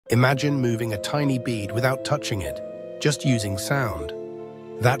Imagine moving a tiny bead without touching it, just using sound.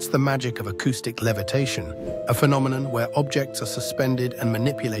 That's the magic of acoustic levitation, a phenomenon where objects are suspended and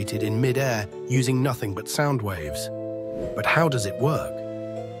manipulated in mid-air using nothing but sound waves. But how does it work?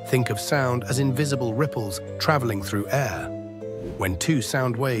 Think of sound as invisible ripples traveling through air. When two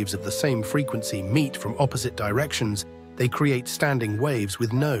sound waves of the same frequency meet from opposite directions, they create standing waves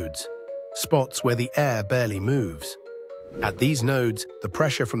with nodes, spots where the air barely moves. At these nodes, the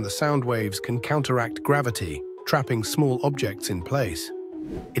pressure from the sound waves can counteract gravity, trapping small objects in place.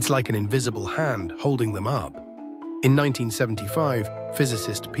 It's like an invisible hand holding them up. In 1975,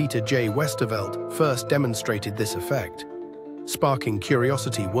 physicist Peter J. Westervelt first demonstrated this effect, sparking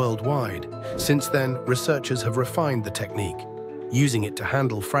curiosity worldwide. Since then, researchers have refined the technique, using it to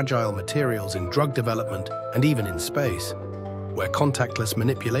handle fragile materials in drug development and even in space, where contactless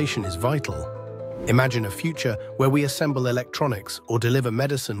manipulation is vital. Imagine a future where we assemble electronics or deliver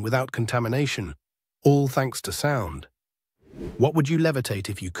medicine without contamination, all thanks to sound. What would you levitate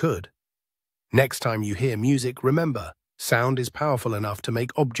if you could? Next time you hear music, remember, sound is powerful enough to make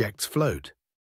objects float.